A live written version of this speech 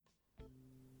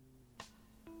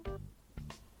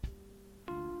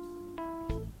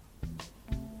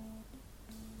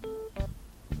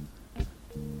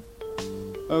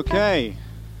Okay.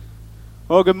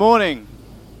 Well, good morning.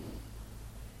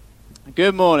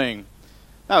 Good morning.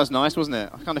 That was nice, wasn't it?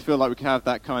 I kind of feel like we could have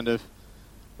that kind of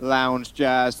lounge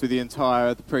jazz through the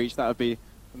entire the preach. That would be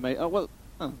amazing.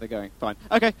 They're going. Fine.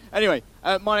 Okay. Anyway,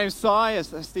 my name's Si.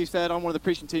 As Steve said, I'm one of the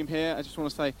preaching team here. I just want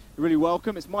to say you're really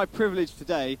welcome. It's my privilege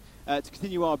today to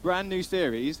continue our brand new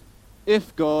series,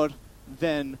 If God,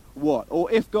 Then What?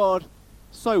 Or If God,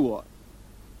 So What?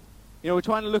 You know, we're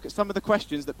trying to look at some of the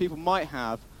questions that people might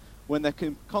have when they're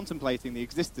contemplating the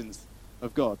existence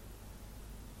of God.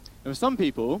 And for some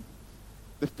people,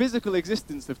 the physical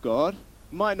existence of God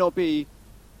might not be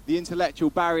the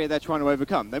intellectual barrier they're trying to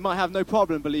overcome. They might have no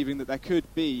problem believing that there could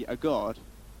be a God.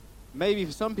 Maybe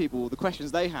for some people, the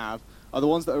questions they have are the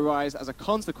ones that arise as a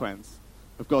consequence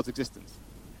of God's existence.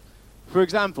 For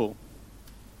example,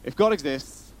 if God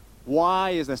exists,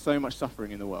 why is there so much suffering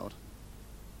in the world?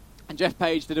 And Jeff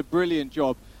Page did a brilliant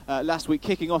job last week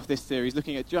kicking off this series,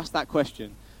 looking at just that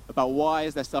question about why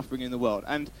is there suffering in the world.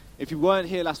 And if you weren't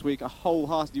here last week, I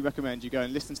wholeheartedly recommend you go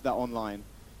and listen to that online.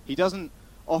 He doesn't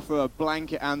offer a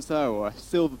blanket answer or a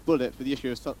silver bullet for the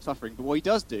issue of suffering, but what he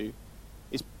does do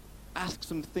is ask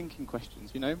some thinking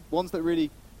questions, ones that really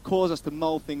cause us to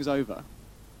mull things over,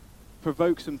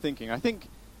 provoke some thinking. I think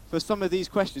for some of these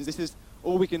questions, this is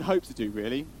all we can hope to do,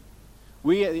 really.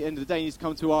 We, at the end of the day, need to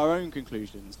come to our own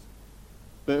conclusions.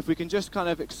 But if we can just kind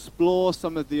of explore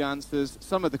some of the answers,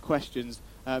 some of the questions,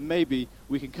 maybe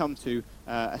we can come to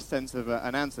a sense of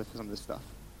an answer for some of this stuff.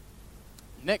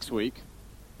 Next week,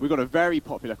 we've got a very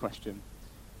popular question.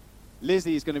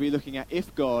 Lizzie is going to be looking at,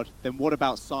 if God, then what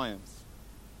about science?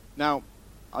 Now,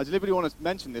 I deliberately want to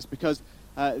mention this because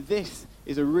this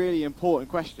is a really important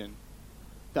question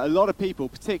that a lot of people,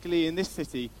 particularly in this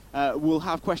city, will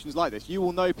have questions like this. You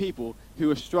will know people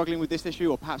who are struggling with this issue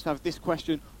or perhaps have this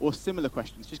question or similar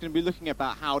questions. She's going to be looking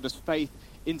about how does faith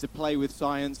interplay with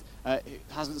science?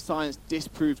 Hasn't science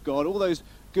disproved God? All those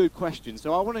good questions.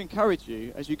 So I want to encourage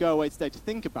you, as you go away today, to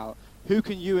think about who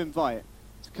can you invite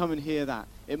to come and hear that.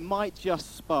 It might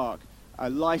just spark a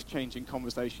life-changing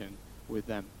conversation with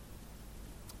them.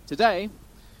 Today,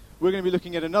 we're going to be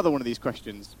looking at another one of these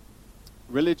questions,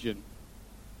 religion.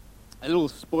 A little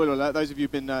spoiler alert, those of you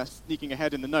who've been sneaking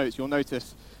ahead in the notes, you'll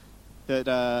notice that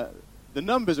the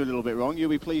numbers are a little bit wrong. You'll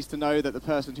be pleased to know that the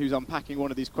person who's unpacking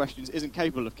one of these questions isn't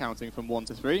capable of counting from 1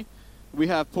 to 3. We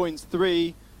have points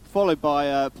 3 followed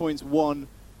by points 1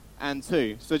 and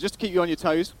 2. So just to keep you on your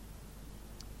toes,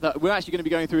 that we're actually going to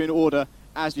be going through in order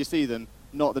as you see them,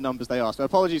 not the numbers they are. So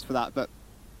apologies for that, but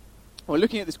we're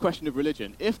looking at this question of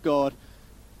religion. If God,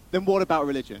 then what about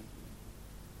religion?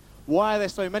 Why are there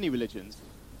so many religions?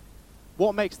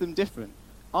 What makes them different?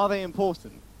 Are they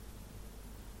important?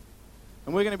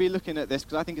 And we're going to be looking at this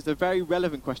because I think it's a very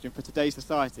relevant question for today's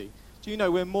society. Do you know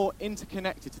we're more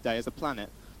interconnected today as a planet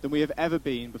than we have ever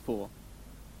been before?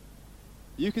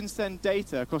 You can send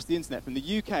data across the internet from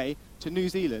the UK to New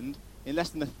Zealand in less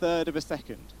than a third of a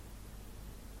second.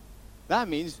 That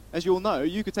means, as you all know,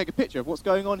 you could take a picture of what's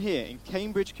going on here in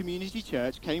Cambridge Community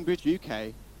Church, Cambridge,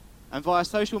 UK, and via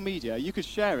social media, you could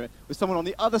share it with someone on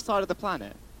the other side of the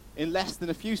planet in less than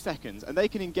a few seconds, and they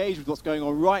can engage with what's going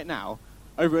on right now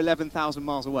over 11,000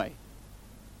 miles away.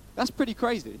 That's pretty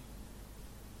crazy.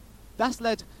 That's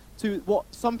led to what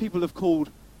some people have called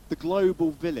the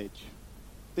global village,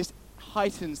 this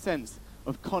heightened sense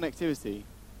of connectivity.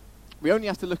 We only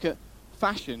have to look at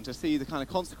fashion to see the kind of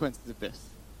consequences of this.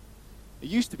 It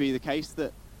used to be the case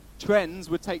that trends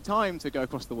would take time to go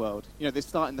across the world. They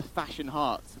start in the fashion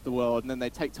heart of the world, and then they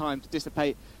take time to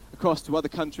dissipate across to other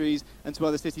countries and to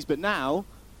other cities. But now,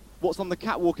 what's on the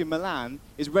catwalk in Milan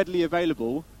is readily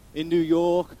available in New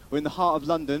York or in the heart of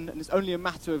London, and it's only a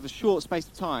matter of a short space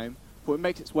of time before it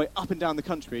makes its way up and down the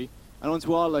country and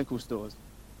onto our local stores.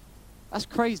 That's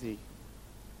crazy.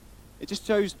 It just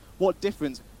shows what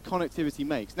difference connectivity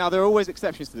makes. Now, there are always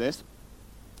exceptions to this.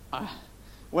 I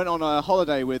went on a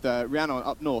holiday with Rihanna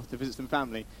up north to visit some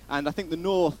family, and I think the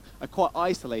north are quite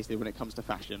isolated when it comes to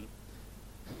fashion.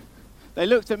 They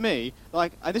looked at me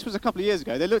like, and this was a couple of years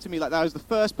ago, they looked at me like I was the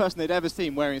first person they'd ever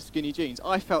seen wearing skinny jeans.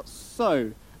 I felt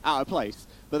so out of place,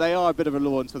 but they are a bit of a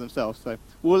law unto themselves, so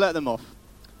we'll let them off.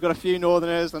 We've got a few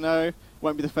northerners, I know.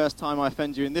 Won't be the first time I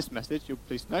offend you in this message, you'll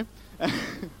please know.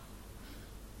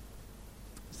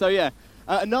 So yeah,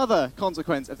 another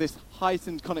consequence of this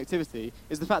heightened connectivity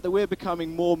is the fact that we're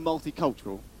becoming more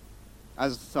multicultural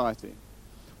as a society.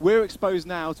 We're exposed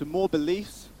now to more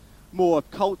beliefs, more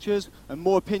cultures, and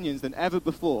more opinions than ever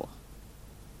before.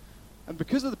 And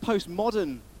because of the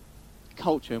postmodern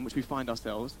culture in which we find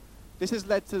ourselves, this has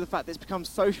led to the fact that it's become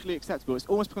socially acceptable. It's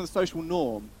almost become the social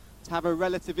norm to have a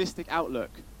relativistic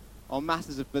outlook on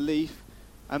matters of belief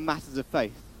and matters of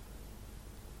faith.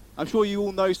 I'm sure you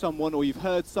all know someone, or you've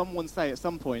heard someone say at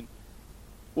some point,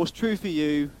 what's true for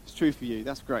you is true for you.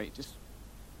 That's great.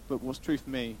 But what's true for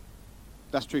me,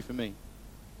 that's true for me.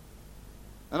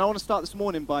 And I want to start this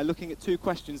morning by looking at two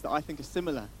questions that I think are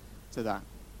similar to that.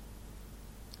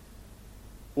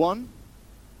 One,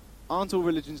 aren't all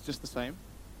religions just the same?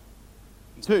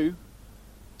 And two,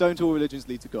 don't all religions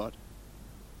lead to God?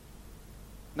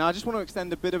 Now, I just want to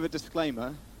extend a bit of a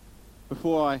disclaimer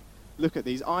before I look at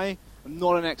these. I am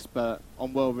not an expert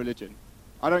on world religion.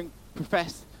 I don't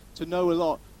profess to know a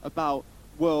lot about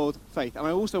world faith. And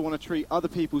I also want to treat other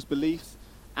people's beliefs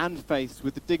and faiths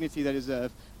with the dignity they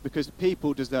deserve, because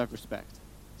people deserve respect.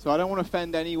 So I don't want to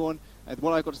offend anyone at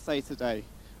what I've got to say today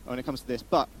when it comes to this.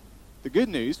 But the good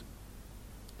news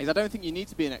is I don't think you need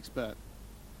to be an expert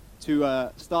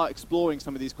to start exploring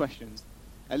some of these questions,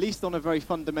 at least on a very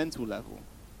fundamental level.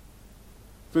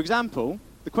 For example,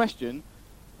 the question,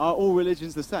 are all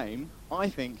religions the same, I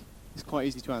think is quite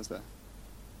easy to answer.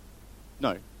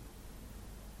 No.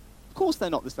 Of course they're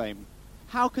not the same.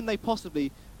 How can they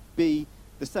possibly be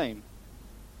the same?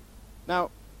 Now,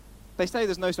 they say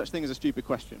there's no such thing as a stupid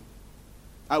question.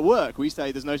 At work, we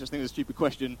say there's no such thing as a stupid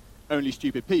question, only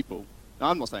stupid people. Now,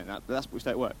 I'm not saying that, but that's what we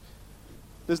say at work.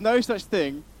 There's no such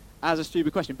thing as a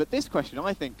stupid question, but this question,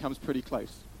 I think, comes pretty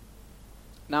close.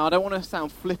 Now, I don't want to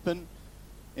sound flippant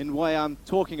in the way I'm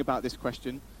talking about this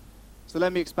question, so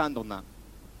let me expand on that.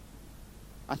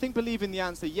 I think believing the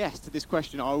answer yes to this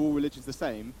question, are all religions the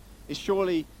same, is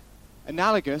surely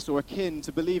analogous or akin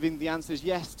to believing the answer is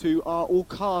yes to, are all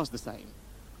cars the same?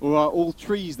 Or are all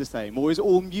trees the same? Or is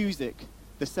all music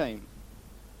the same?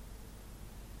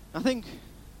 I think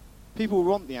people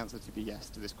want the answer to be yes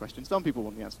to this question. Some people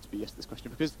want the answer to be yes to this question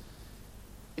because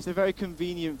it's a very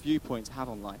convenient viewpoint to have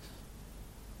on life.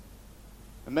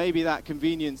 And maybe that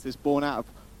convenience is born out of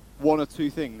one or two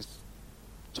things.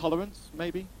 Tolerance,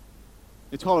 maybe?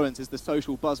 The tolerance is the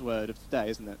social buzzword of today,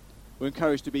 isn't it? We're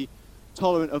encouraged to be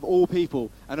tolerant of all people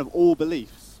and of all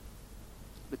beliefs.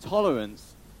 But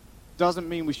tolerance doesn't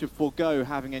mean we should forego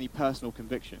having any personal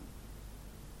conviction.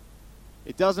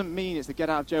 It doesn't mean it's a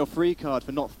get-out-of-jail-free card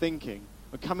for not thinking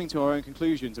or coming to our own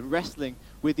conclusions and wrestling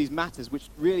with these matters which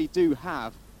really do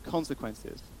have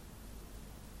consequences.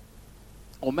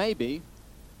 Or maybe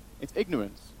it's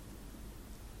ignorance.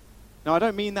 Now, I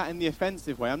don't mean that in the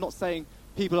offensive way. I'm not saying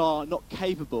people are not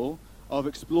capable of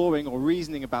exploring or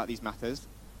reasoning about these matters.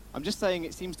 I'm just saying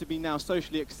it seems to be now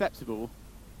socially acceptable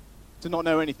to not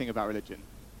know anything about religion,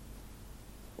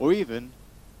 or even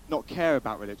not care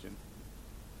about religion.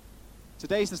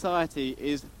 Today's society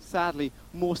is sadly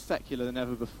more secular than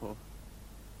ever before.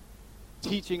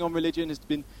 Teaching on religion has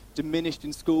been diminished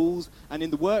in schools, and in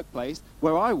the workplace,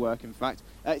 where I work in fact,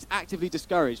 it's actively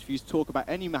discouraged for you to talk about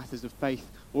any matters of faith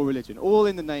or religion, all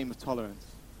in the name of tolerance.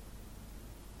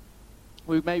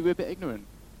 Maybe we're a bit ignorant.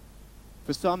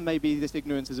 For some, maybe this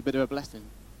ignorance is a bit of a blessing.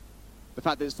 The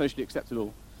fact that it's socially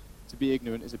acceptable to be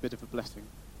ignorant is a bit of a blessing.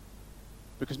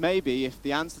 Because maybe if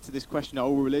the answer to this question, are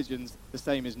all religions the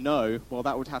same, is no, well,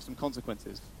 that would have some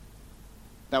consequences.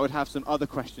 That would have some other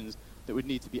questions that would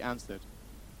need to be answered.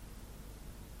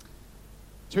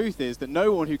 Truth is that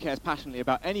no one who cares passionately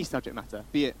about any subject matter,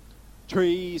 be it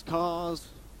trees, cars,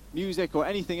 music, or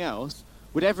anything else,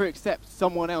 would ever accept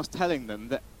someone else telling them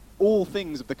that all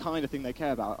things of the kind of thing they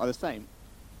care about are the same.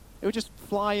 It would just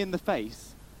fly in the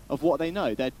face of what they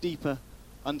know, their deeper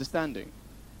understanding.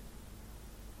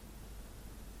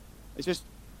 It just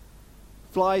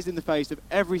flies in the face of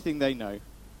everything they know.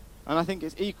 And I think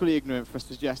it's equally ignorant for us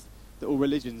to suggest that all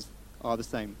religions are the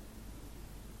same.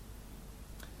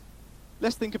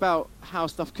 Let's think about how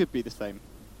stuff could be the same.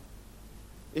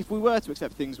 If we were to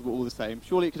accept things were all the same,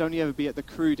 surely it could only ever be at the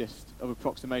crudest of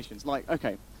approximations. Like,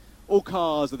 okay, all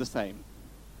cars are the same.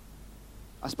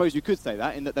 I suppose you could say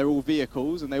that, in that they're all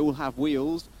vehicles and they all have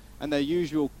wheels and their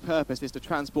usual purpose is to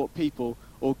transport people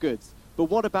or goods. But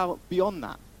what about beyond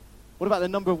that? What about the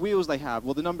number of wheels they have,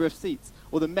 or the number of seats,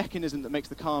 or the mechanism that makes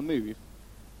the car move?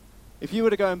 If you were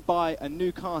to go and buy a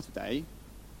new car today,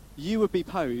 you would be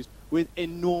posed with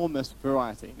enormous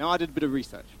variety. Now, I did a bit of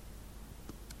research.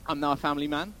 I'm now a family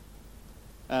man.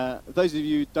 Those of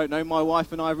you who don't know, my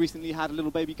wife and I recently had a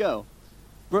little baby girl,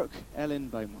 Brooke Ellen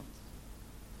Beaumont.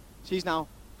 She's now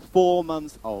 4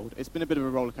 months old. It's been a bit of a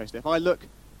roller coaster. If I look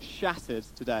shattered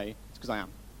today, it's because I am.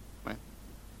 Right?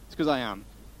 It's because I am.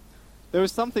 There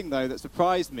was something, though, that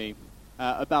surprised me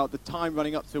about the time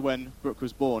running up to when Brooke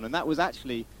was born, and that was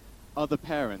actually other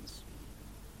parents.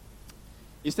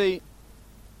 You see,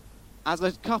 as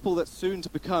a couple that's soon to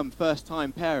become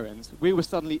first-time parents, we were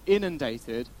suddenly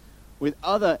inundated with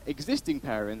other existing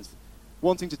parents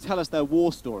wanting to tell us their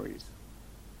war stories.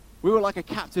 We were like a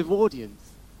captive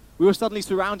audience. We were suddenly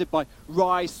surrounded by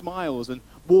wry smiles and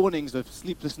warnings of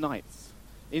sleepless nights,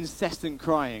 incessant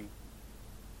crying,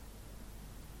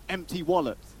 empty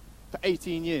wallets for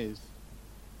 18 years,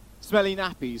 smelly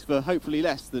nappies for hopefully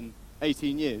less than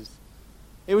 18 years.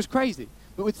 It was crazy.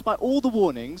 But despite all the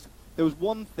warnings, there was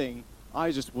one thing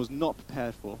I just was not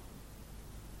prepared for.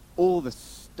 All the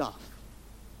stuff.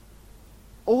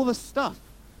 All the stuff.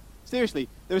 Seriously,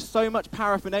 there was so much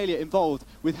paraphernalia involved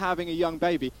with having a young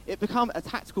baby. It became a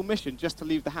tactical mission just to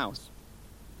leave the house.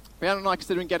 Rhiannon and I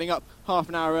considering getting up half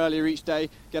an hour earlier each day,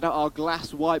 get out our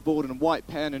glass whiteboard and a white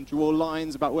pen and draw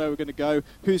lines about where we're going to go,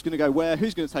 who's going to go where,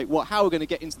 who's going to take what, how we're going to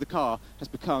get into the car has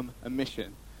become a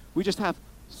mission. We just have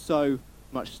so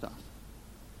much stuff.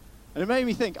 And it made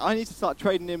me think I need to start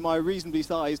trading in my reasonably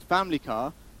sized family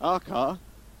car, our car,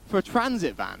 for a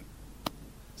transit van.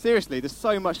 Seriously, there's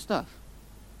so much stuff.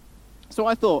 So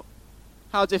I thought,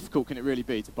 how difficult can it really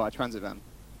be to buy a transit van?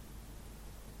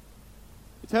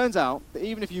 It turns out that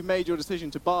even if you've made your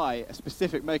decision to buy a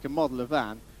specific make and model of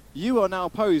van, you are now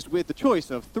posed with the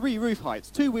choice of 3 roof heights,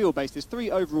 2 wheelbases,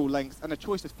 3 overall lengths, and a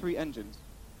choice of 3 engines.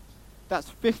 That's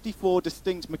 54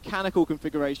 distinct mechanical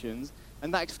configurations,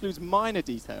 and that excludes minor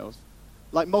details,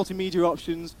 like multimedia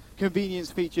options,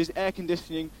 convenience features, air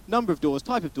conditioning, number of doors,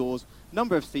 type of doors,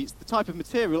 number of seats, the type of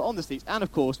material on the seats, and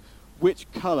of course, which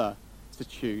colour to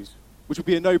choose, which would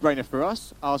be a no-brainer for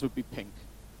us. Ours would be pink,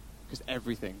 because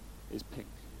everything is pink.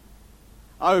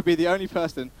 I would be the only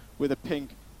person with a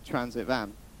pink transit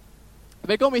van.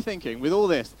 But it got me thinking, with all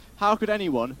this, how could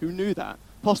anyone who knew that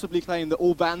possibly claim that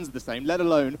all vans are the same, let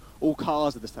alone all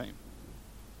cars are the same?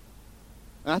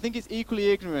 And I think it's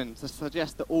equally ignorant to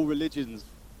suggest that all religions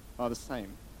are the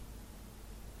same.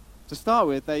 To start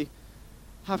with, they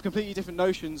have completely different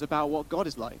notions about what God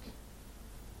is like.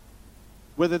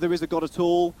 Whether there is a God at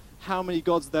all, how many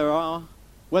gods there are,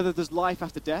 whether there's life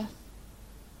after death,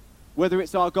 whether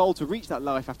it's our goal to reach that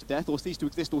life after death or cease to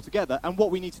exist altogether, and what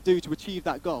we need to do to achieve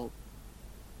that goal.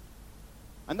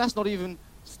 And that's not even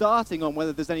starting on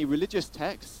whether there's any religious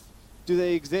texts. Do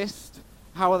they exist?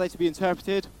 How are they to be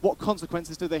interpreted? What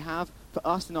consequences do they have for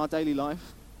us in our daily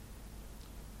life?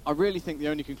 I really think the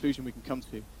only conclusion we can come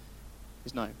to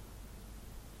is no.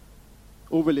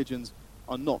 All religions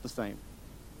are not the same.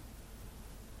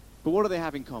 But what do they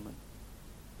have in common?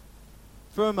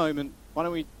 For a moment, why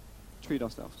don't we treat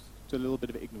ourselves to a little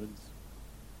bit of ignorance?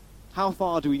 How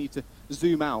far do we need to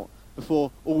zoom out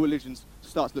before all religions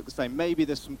start to look the same? Maybe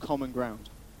there's some common ground.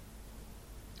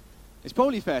 It's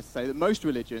probably fair to say that most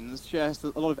religions share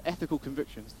a lot of ethical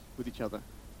convictions with each other.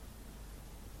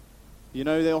 You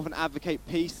know, they often advocate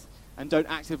peace and don't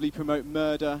actively promote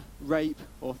murder, rape,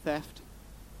 or theft.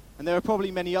 And there are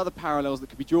probably many other parallels that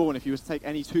could be drawn if you were to take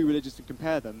any 2 religions and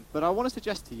compare them. But I want to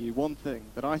suggest to you one thing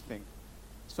that I think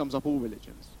sums up all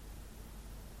religions.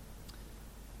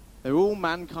 They're all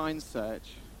mankind's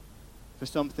search for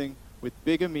something with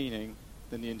bigger meaning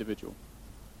than the individual.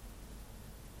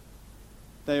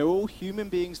 They are all human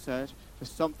beings' search for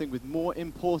something with more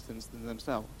importance than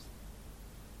themselves.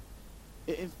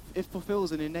 It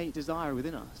fulfills an innate desire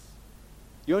within us.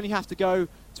 You only have to go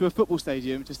to a football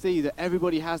stadium to see that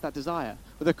everybody has that desire.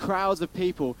 With the crowds of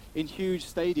people in huge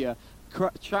stadia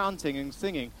chanting and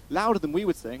singing louder than we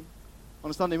would sing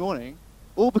on a Sunday morning,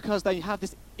 all because they have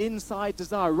this inside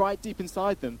desire right deep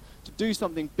inside them to do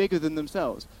something bigger than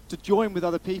themselves, to join with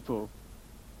other people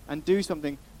and do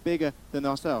something bigger than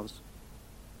ourselves.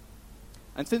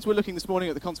 And since we're looking this morning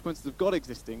at the consequences of God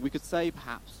existing, we could say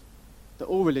perhaps that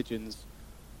all religions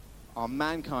are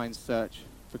mankind's search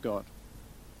for God.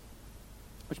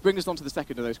 Which brings us on to the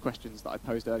second of those questions that I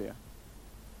posed earlier.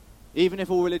 Even if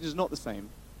all religions are not the same,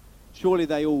 surely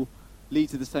they all lead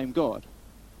to the same God.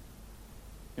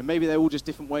 And maybe they're all just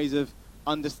different ways of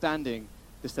understanding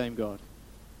the same God.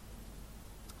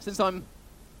 Since I'm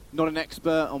not an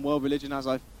expert on world religion, as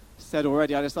I've said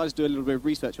already, I decided to do a little bit of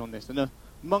research on this. And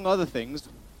among other things,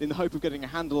 in the hope of getting a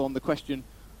handle on the question,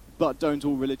 but don't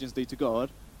all religions lead to God,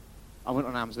 I went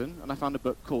on Amazon and I found a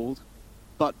book called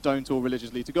But Don't All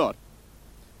Religions Lead to God.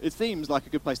 It seems like a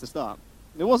good place to start.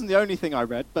 It wasn't the only thing I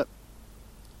read, but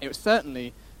it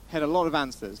certainly had a lot of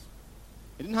answers.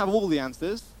 It didn't have all the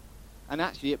answers, and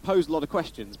actually it posed a lot of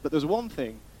questions. But there's one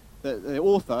thing that the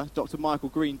author, Dr. Michael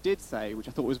Green, did say, which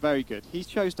I thought was very good. He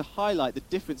chose to highlight the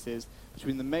differences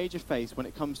between the major faiths when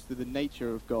it comes to the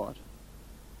nature of God.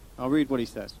 I'll read what he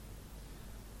says.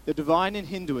 The divine in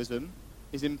Hinduism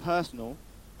is impersonal,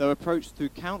 though approached through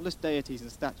countless deities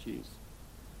and statues.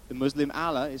 The Muslim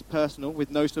Allah is personal,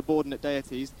 with no subordinate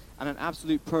deities, and an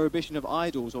absolute prohibition of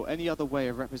idols or any other way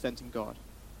of representing God.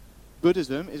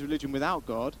 Buddhism is religion without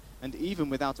God and even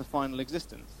without a final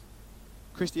existence.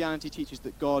 Christianity teaches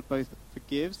that God both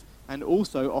forgives and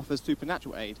also offers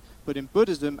supernatural aid, but in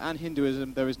Buddhism and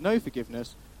Hinduism there is no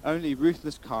forgiveness, only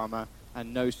ruthless karma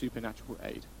and no supernatural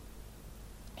aid.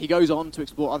 He goes on to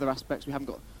explore other aspects. We haven't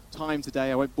got time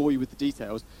today, I won't bore you with the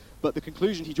details, but the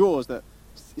conclusion he draws that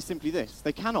is simply this: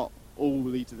 they cannot all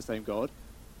lead to the same God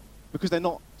because they're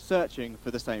not searching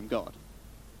for the same God.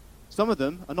 Some of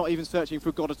them are not even searching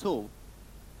for God at all.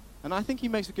 And I think he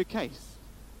makes a good case.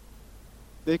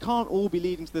 They can't all be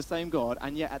leading to the same God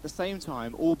and yet at the same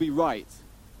time all be right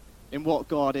in what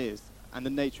God is and the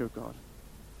nature of God.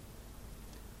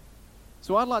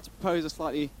 So I'd like to propose a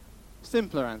slightly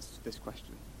simpler answer to this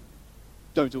question.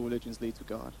 Don't all religions lead to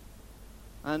God?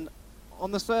 And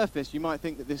on the surface you might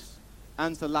think that this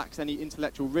answer lacks any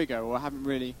intellectual rigor or I haven't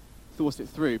really thought it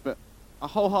through, but I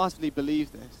wholeheartedly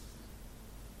believe this.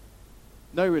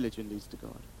 No religion leads to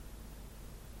God.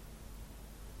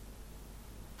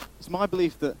 It's my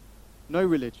belief that no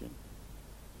religion,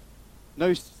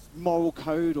 no moral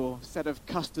code or set of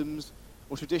customs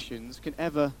or traditions can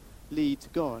ever lead to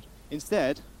God.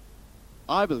 Instead,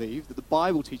 I believe that the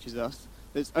Bible teaches us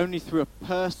that it's only through a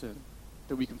person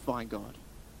that we can find God.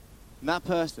 And that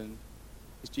person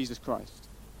is Jesus Christ.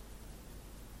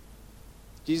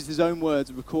 Jesus' own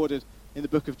words are recorded in the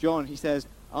book of John. He says,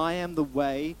 "I am the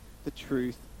way, the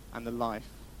truth, and the life.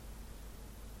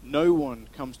 No one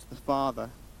comes to the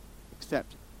Father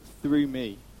except through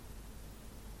me.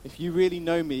 If you really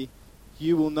know me,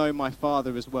 you will know my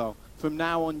Father as well. From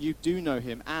now on you do know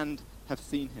him and have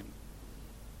seen him."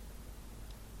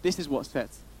 This is what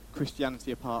sets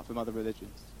Christianity apart from other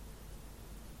religions.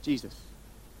 Jesus.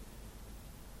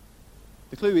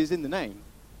 The clue is in the name.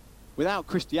 Without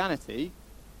Christ,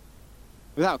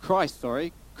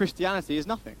 Christianity is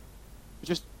nothing. It's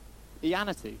just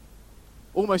ianity.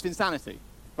 Almost insanity,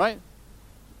 right?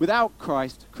 Without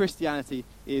Christ, Christianity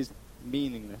is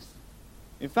meaningless.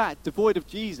 In fact, devoid of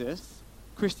Jesus,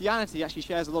 Christianity actually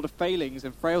shares a lot of failings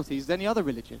and frailties as any other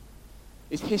religion.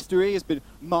 Its history has been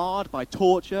marred by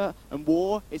torture and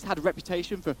war. It's had a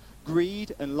reputation for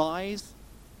greed and lies.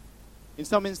 In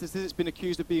some instances, it's been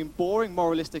accused of being boring,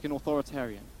 moralistic, and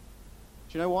authoritarian.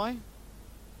 Do you know why?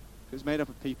 Because it's made up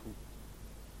of people.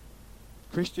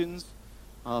 Christians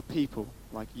are people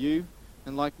like you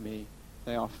and like me.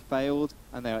 They are failed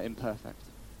and they are imperfect.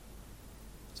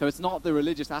 So it's not the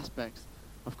religious aspects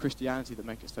of Christianity that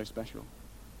make it so special.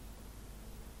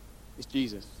 It's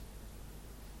Jesus.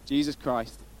 Jesus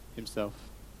Christ himself.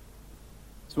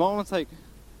 So I want to take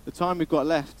the time we've got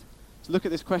left to look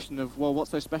at this question of, well,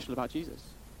 what's so special about Jesus?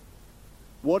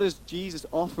 What does Jesus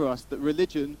offer us that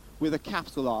religion with a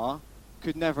capital R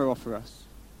could never offer us?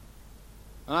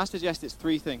 And I suggest it's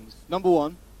three things. Number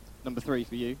 3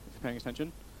 for you, if you're paying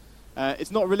attention.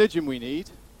 It's not religion we need,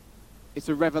 it's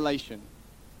a revelation.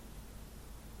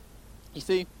 You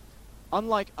see,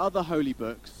 unlike other holy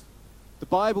books, the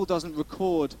Bible doesn't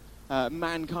record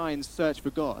mankind's search for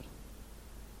God.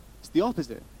 It's the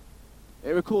opposite.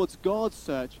 It records God's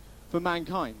search for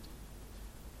mankind.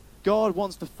 God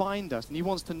wants to find us and he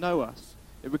wants to know us.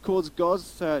 It records God's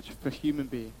search for human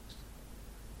beings.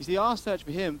 You see, our search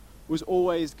for him was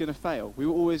always going to fail. We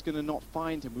were always going to not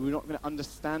find him. We were not going to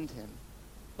understand him.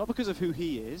 Not because of who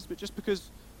he is, but just because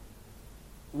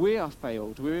we are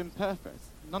failed. We're imperfect.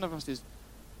 None of us is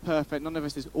perfect. None of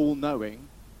us is all-knowing.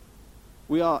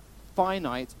 We are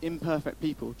finite, imperfect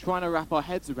people trying to wrap our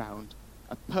heads around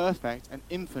a perfect and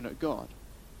infinite God.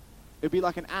 It would be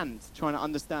like an ant trying to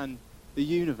understand the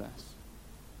universe.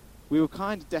 We were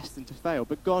kind of destined to fail,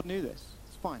 but God knew this.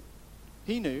 It's fine.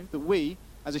 He knew that we,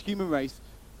 as a human race,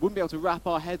 wouldn't be able to wrap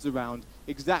our heads around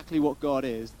exactly what God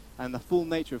is and the full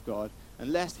nature of God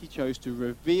unless he chose to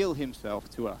reveal himself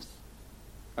to us.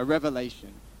 A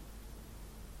revelation.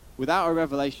 Without a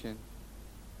revelation,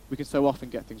 we can so often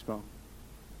get things wrong.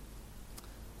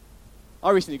 I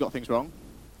recently got things wrong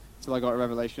until I got a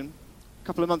revelation. A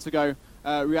couple of months ago,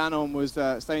 Rhiannon was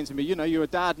saying to me, you know, you're a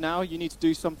dad now, you need to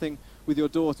do something with your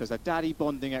daughters, a daddy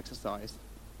bonding exercise.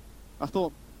 I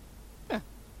thought, yeah,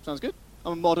 sounds good.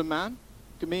 I'm a modern man.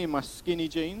 Look at me in my skinny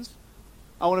jeans.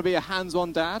 I want to be a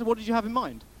hands-on dad. What did you have in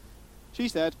mind? She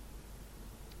said,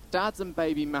 dads and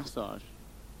baby massage.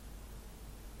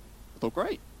 I thought,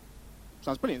 great.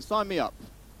 Sounds brilliant. Sign me up.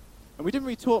 And we didn't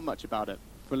really talk much about it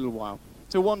for a little while.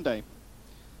 Till one day,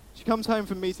 she comes home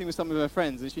from meeting with some of her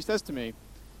friends and she says to me, you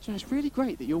know, it's really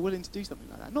great that you're willing to do something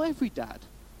like that. Not every dad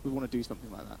would want to do something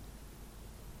like that.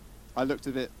 I looked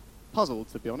a bit puzzled,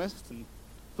 to be honest, and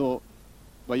thought,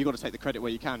 well, you've got to take the credit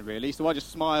where you can, really. So I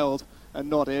just smiled and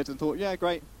nodded and thought, yeah,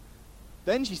 great.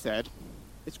 Then she said,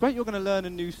 it's great you're going to learn a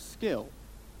new skill.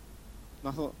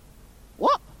 And I thought,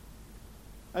 what?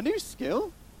 A new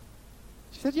skill?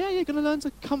 She said, yeah, you're going to learn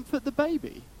to comfort the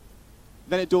baby.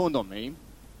 Then it dawned on me,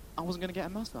 I wasn't going to get a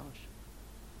massage.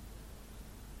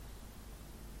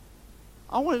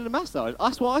 I wanted a massage.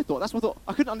 That's what I thought. That's what I thought.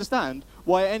 I couldn't understand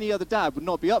why any other dad would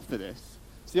not be up for this.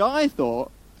 See, I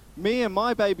thought me and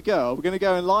my baby girl were going to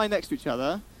go and lie next to each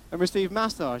other and receive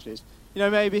massages. You know,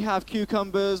 maybe have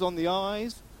cucumbers on the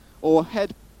eyes, or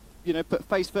head, you know, put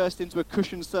face first into a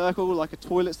cushioned circle like a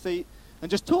toilet seat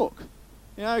and just talk.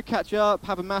 You know, catch up,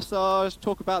 have a massage,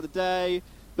 talk about the day.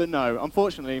 But no,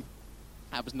 unfortunately,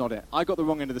 that was not it. I got the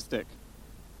wrong end of the stick.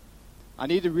 I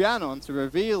needed Rhiannon to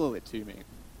reveal it to me.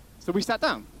 So we sat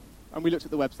down and we looked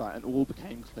at the website and all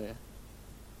became clear.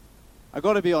 I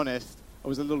got to be honest, I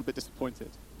was a little bit disappointed.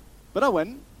 But I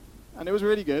went and it was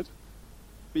really good.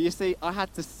 But you see, I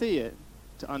had to see it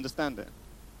to understand it.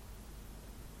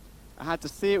 I had to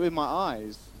see it with my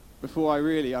eyes before I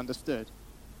really understood.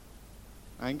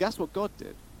 And guess what God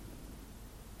did?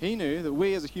 He knew that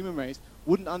we as a human race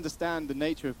wouldn't understand the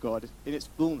nature of God in its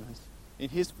fullness, in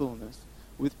his fullness,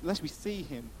 unless we see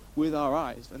him with our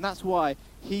eyes. And that's why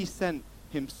he sent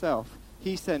himself.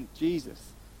 He sent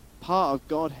Jesus, part of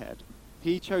Godhead.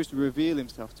 He chose to reveal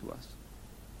himself to us.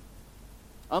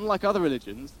 Unlike other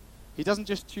religions, he doesn't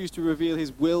just choose to reveal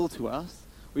his will to us,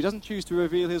 or he doesn't choose to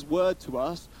reveal his word to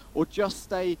us, or just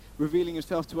stay revealing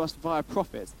himself to us via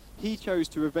prophets. He chose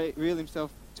to reveal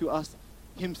himself to us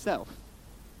himself.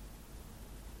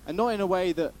 And not in a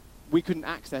way that we couldn't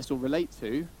access or relate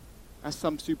to as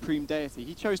some supreme deity.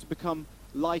 He chose to become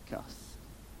like us.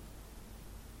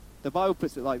 The Bible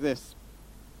puts it like this.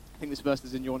 I think this verse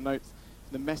is in your notes,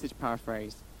 the Message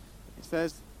paraphrase. It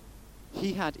says,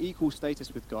 he had equal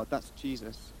status with God, that's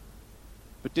Jesus,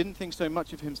 but didn't think so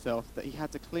much of himself that he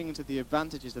had to cling to the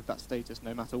advantages of that status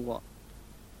no matter what.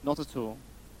 Not at all.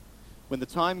 When the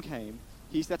time came,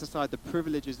 he set aside the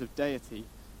privileges of deity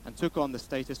and took on the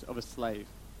status of a slave,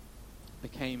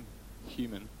 became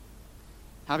human.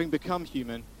 Having become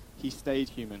human, he stayed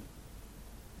human.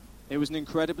 It was an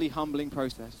incredibly humbling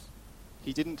process.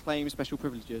 He didn't claim special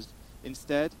privileges.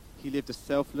 Instead, he lived a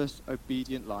selfless,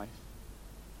 obedient life,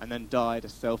 and then died a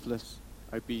selfless,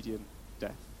 obedient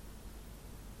death.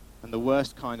 And the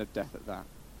worst kind of death at that,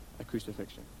 a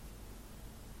crucifixion.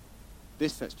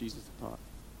 This sets Jesus apart.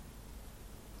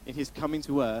 In his coming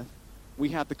to earth, we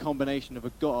have the combination of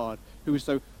a God who is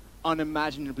so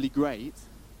unimaginably great,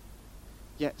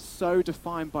 yet so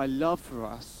defined by love for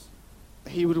us,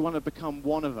 that he would want to become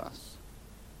one of us.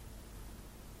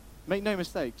 Make no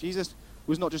mistake, Jesus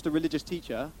was not just a religious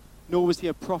teacher, nor was he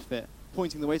a prophet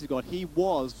pointing the way to God. He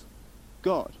was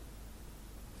God.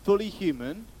 Fully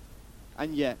human,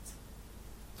 and yet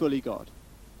fully God.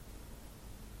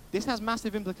 This has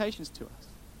massive implications to us.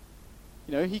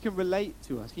 You know, he can relate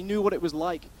to us. He knew what it was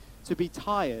like to be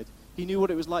tired. He knew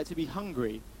what it was like to be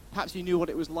hungry. Perhaps he knew what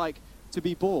it was like to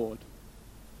be bored.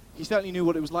 He certainly knew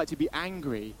what it was like to be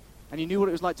angry, and he knew what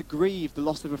it was like to grieve the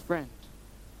loss of a friend.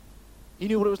 He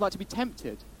knew what it was like to be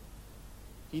tempted.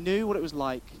 He knew what it was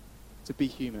like to be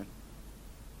human.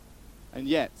 And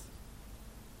yet,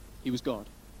 he was God.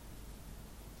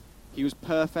 He was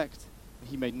perfect, and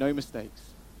he made no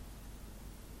mistakes.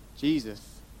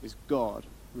 Jesus is God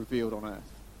revealed on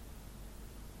earth.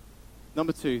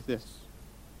 Number two, this.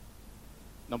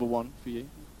 Number one for you.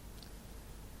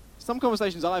 Some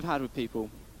conversations I've had with people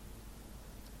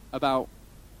about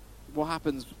what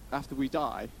happens after we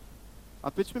die,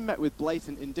 I've just been met with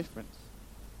blatant indifference.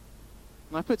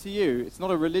 And I put to you, it's not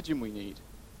a religion we need,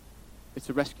 it's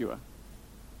a rescuer.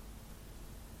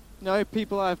 You know,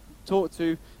 people I've talked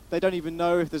to, they don't even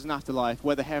know if there's an afterlife,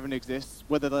 whether heaven exists,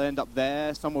 whether they'll end up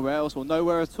there, somewhere else, or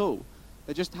nowhere at all.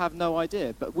 They just have no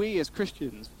idea. But we as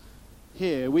Christians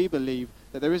here, we believe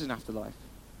that there is an afterlife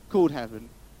called heaven,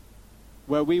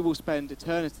 where we will spend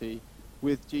eternity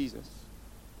with Jesus.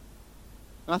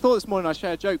 And I thought this morning I'd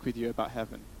share a joke with you about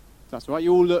heaven. If that's all right.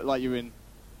 You all look like you're in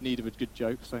need of a good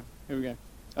joke, so here we go.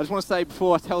 I just want to say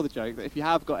before I tell the joke that if you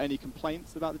have got any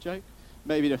complaints about the joke,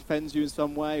 maybe it offends you in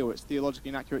some way or it's theologically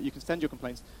inaccurate, you can send your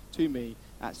complaints to me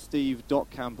at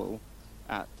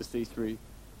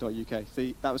steve.campbell@thec3.uk.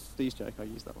 See, that was Steve's joke. I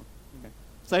used that one. Okay.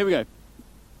 So here we go.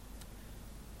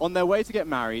 On their way to get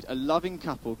married, a loving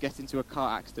couple get into a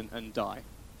car accident and die.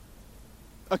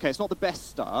 Okay, it's not the best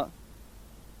start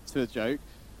to the joke.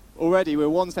 Already we're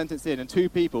one sentence in and two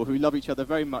people who love each other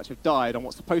very much have died on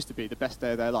what's supposed to be the best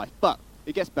day of their life. But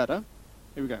it gets better.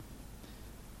 Here we go.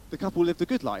 The couple lived a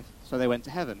good life, so they went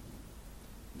to heaven.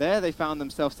 There they found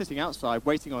themselves sitting outside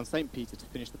waiting on St. Peter to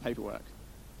finish the paperwork.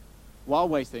 While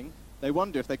waiting, they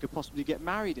wonder if they could possibly get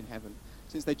married in heaven.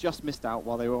 since they just missed out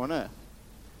while they were on earth.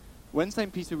 When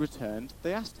St. Peter returned,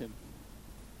 they asked him.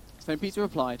 St. Peter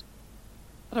replied,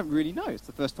 I don't really know. It's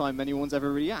the first time anyone's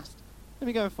ever really asked. Let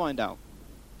me go and find out.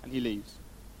 And he leaves.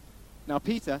 Now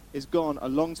Peter is gone a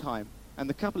long time, and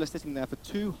the couple are sitting there for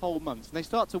 2 whole months, and they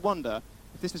start to wonder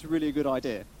if this is really a good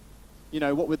idea. You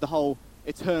know, what with the whole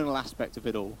eternal aspect of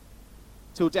it all.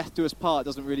 Till death do us part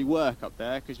doesn't really work up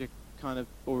there, because you're kind of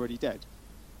already dead.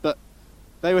 But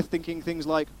they were thinking things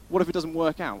like, what if it doesn't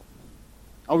work out?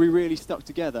 Are we really stuck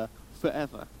together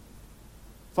forever?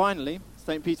 Finally,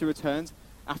 St. Peter returns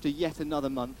after yet another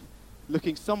month,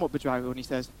 looking somewhat bedraggled, and he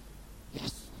says,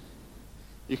 yes,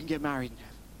 you can get married in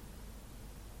heaven.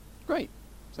 Great,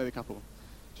 say the couple.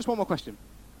 Just one more question.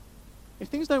 If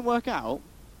things don't work out,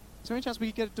 is there any chance we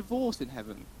could get a divorce in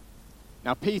heaven?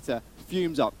 Now Peter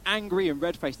fumes up, angry and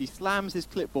red-faced. He slams his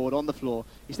clipboard on the floor.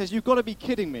 He says, you've got to be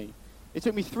kidding me. It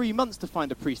took me 3 months to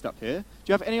find a priest up here.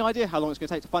 Do you have any idea how long it's going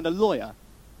to take to find a lawyer?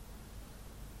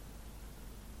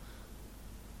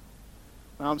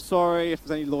 Now, I'm sorry if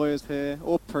there's any lawyers here,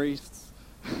 or priests.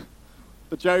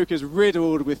 The joke is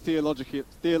riddled with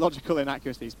theological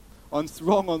inaccuracies,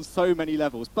 wrong on so many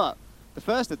levels. But the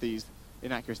first of these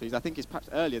inaccuracies, I think, is perhaps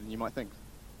earlier than you might think.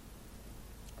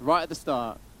 Right at the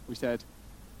start, we said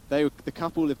the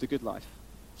couple lived a good life,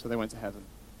 so they went to heaven.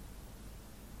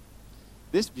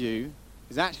 This view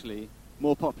is actually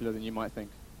more popular than you might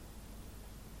think.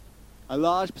 A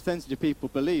large percentage of people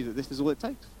believe that this is all it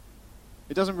takes.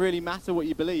 It doesn't really matter what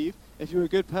you believe. If you're a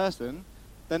good person,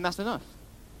 then that's enough.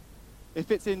 It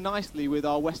fits in nicely with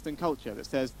our Western culture that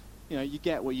says, you know, you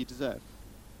get what you deserve.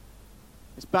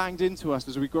 It's banged into us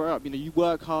as we grow up. You know, you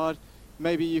work hard,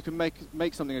 maybe you can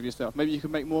make something of yourself. Maybe you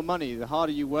can make more money. The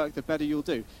harder you work, the better you'll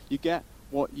do. You get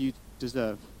what you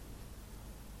deserve.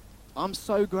 I'm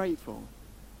so grateful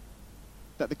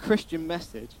that the Christian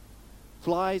message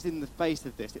flies in the face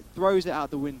of this. It throws it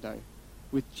out the window.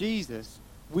 With Jesus,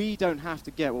 we don't have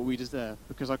to get what we deserve,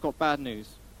 because I've got bad news.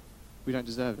 We don't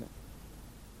deserve it.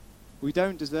 We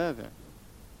don't deserve it.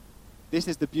 This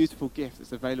is the beautiful gift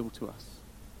that's available to us.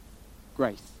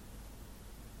 Grace.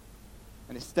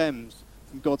 And it stems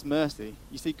from God's mercy.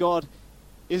 You see, God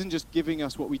isn't just giving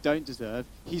us what we don't deserve.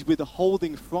 He's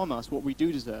withholding from us what we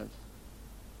do deserve.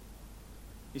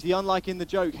 You see, unlike in the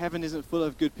joke, heaven isn't full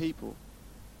of good people.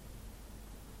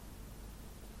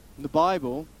 In the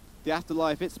Bible, the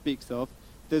afterlife it speaks of,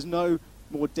 there's no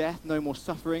more death, no more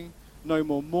suffering, no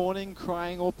more mourning,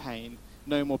 crying, or pain,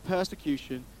 no more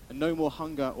persecution, and no more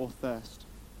hunger or thirst.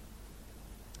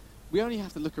 We only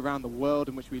have to look around the world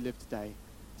in which we live today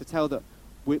to tell that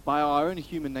by our own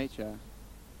human nature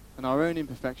and our own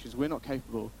imperfections, we're not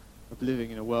capable of living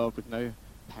in a world with no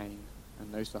pain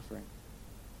and no suffering.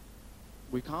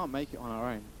 We can't make it on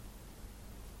our own.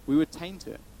 We would taint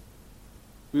it.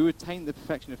 We would taint the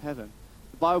perfection of heaven.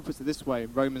 The Bible puts it this way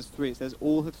in Romans 3. It says,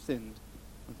 all have sinned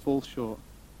and fall short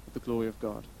of the glory of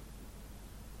God.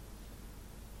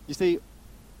 You see,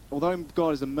 although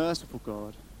God is a merciful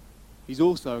God, he's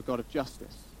also a God of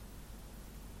justice.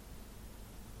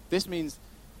 This means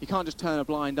he can't just turn a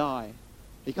blind eye.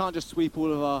 He can't just sweep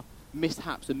all of our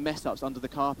mishaps and mess-ups under the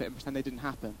carpet and pretend they didn't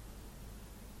happen.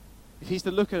 If he's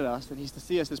to look at us and he's to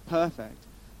see us as perfect,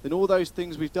 then all those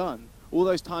things we've done, all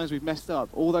those times we've messed up,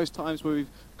 all those times where we've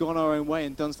gone our own way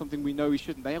and done something we know we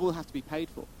shouldn't, they all have to be paid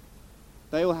for.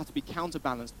 They all have to be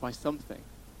counterbalanced by something.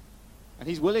 And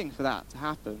he's willing for that to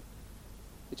happen.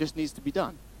 It just needs to be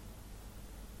done.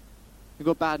 We've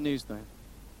got bad news though.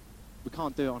 We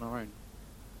can't do it on our own.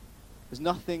 There's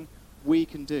nothing we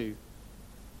can do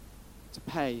to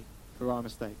pay for our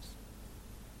mistakes.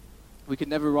 We could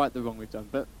never right the wrong we've done,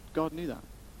 but God knew that.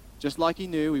 Just like he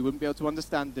knew we wouldn't be able to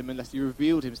understand him unless he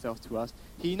revealed himself to us,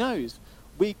 he knows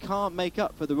we can't make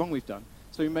up for the wrong we've done.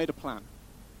 So he made a plan.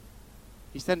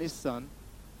 He sent his son,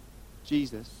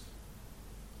 Jesus,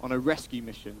 on a rescue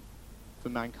mission for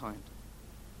mankind.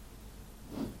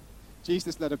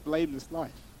 Jesus led a blameless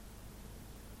life.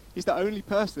 He's the only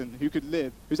person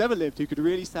who's ever lived, who could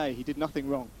really say he did nothing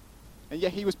wrong. And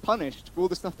yet he was punished for all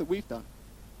the stuff that we've done.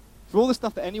 For all the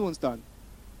stuff that anyone's done.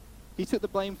 He took the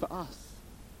blame for us.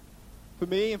 For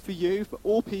me and for you, for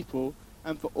all people,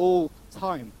 and for all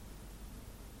time.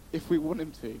 If we want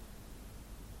him to.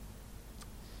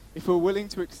 If we're willing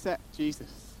to accept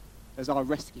Jesus as our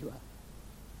rescuer.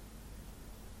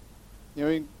 You know,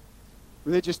 in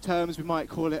religious terms, we might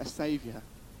call it a savior.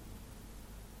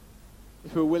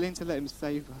 If we're willing to let him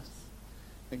save us,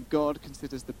 then God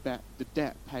considers the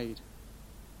debt paid.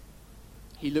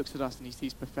 He looks at us and he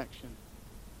sees perfection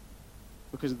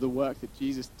because of the work that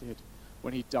Jesus did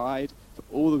when he died for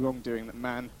all the wrongdoing that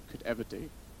man could ever do.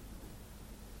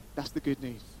 That's the good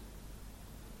news.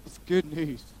 It's good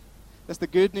news. That's the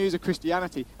good news of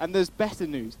Christianity. And there's better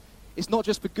news. It's not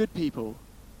just for good people.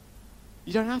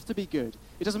 You don't have to be good.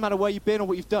 It doesn't matter where you've been or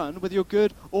what you've done, whether you're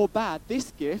good or bad.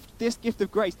 This gift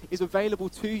of grace, is available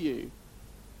to you.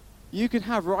 You can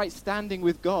have right standing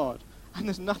with God, and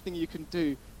there's nothing you can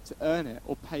do to earn it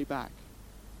or pay back.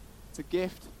 It's a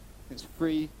gift, and it's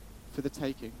free for the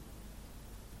taking.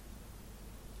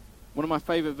 One of my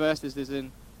favorite verses is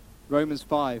in Romans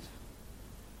 5.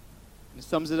 And it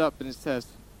sums it up and it says,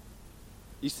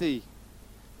 you see,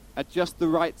 at just the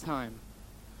right time,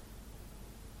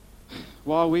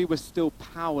 while we were still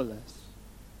powerless,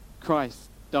 Christ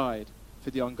died for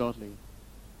the ungodly.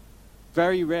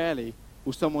 Very rarely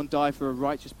will someone die for a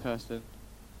righteous person,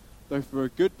 though for a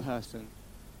good person,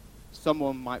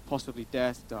 someone might possibly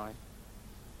dare to die.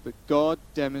 But God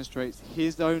demonstrates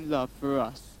his own love for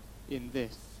us in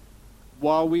this.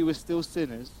 While we were still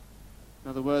sinners, in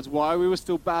other words, while we were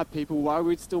still bad people, while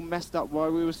we were still messed up,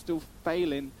 while we were still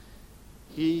failing,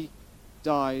 he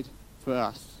died for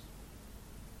us.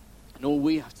 And all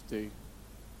we have to do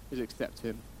is accept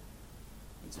him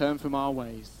and turn from our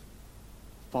ways,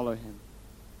 follow him.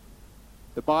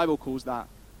 The Bible calls that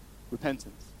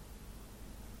repentance.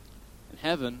 And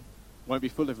heaven won't be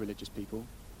full of religious people.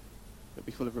 It'll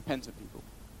be full of repentant people.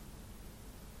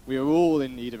 We are all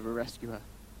in need of a rescuer.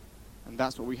 And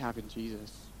that's what we have in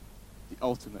Jesus, the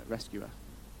ultimate rescuer.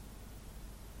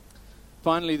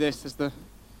 Finally, this, as the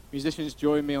musicians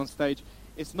join me on stage,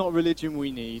 it's not religion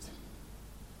we need.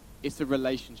 It's a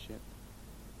relationship.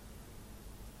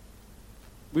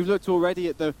 We've looked already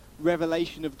at the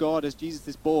revelation of God as Jesus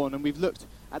is born, and we've looked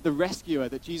at the rescuer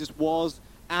that Jesus was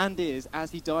and is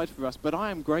as he died for us. But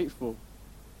I am grateful.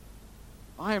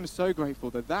 I am so grateful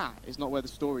that that is not where the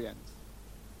story ends.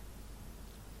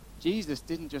 Jesus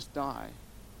didn't just die.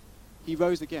 He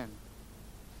rose again.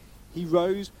 He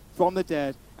rose from the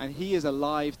dead, and he is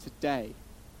alive today.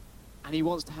 And he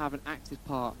wants to have an active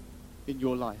part in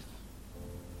your life.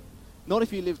 Not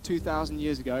if you lived 2,000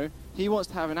 years ago. He wants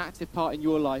to have an active part in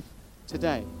your life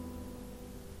today.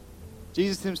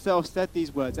 Jesus himself said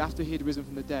these words after he had risen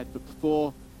from the dead, but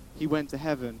before he went to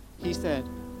heaven, he said,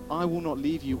 I will not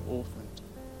leave you orphaned.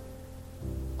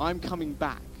 I'm coming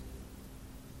back.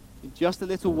 In just a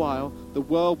little while, the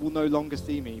world will no longer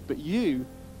see me, but you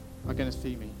are going to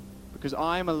see me, because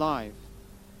I am alive,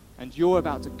 and you're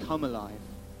about to come alive.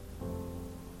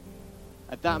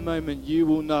 At that moment, you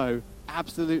will know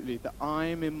absolutely that I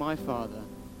am in my Father,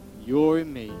 you're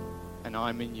in me, and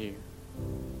I'm in you.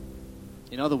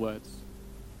 In other words,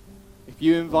 if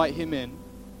you invite him in,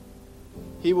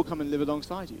 he will come and live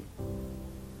alongside you,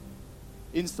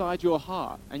 inside your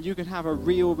heart, and you can have a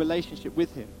real relationship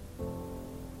with him.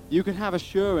 You can have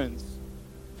assurance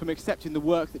from accepting the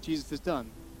work that Jesus has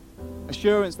done.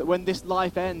 Assurance that when this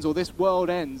life ends or this world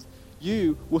ends,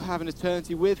 you will have an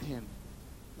eternity with him.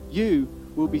 You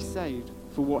will be saved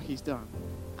for what he's done.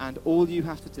 And all you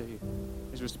have to do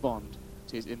is respond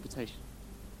to his invitation.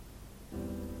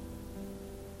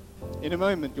 In a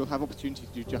moment, you'll have opportunity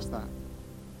to do just that.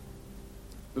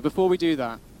 But before we do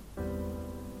that,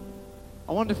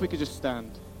 I wonder if we could just stand.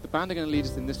 The band are going to lead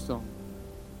us in this song.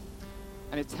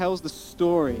 And it tells the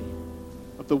story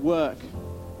of the work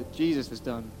that Jesus has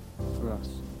done for us.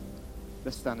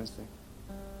 Let's stand and sing.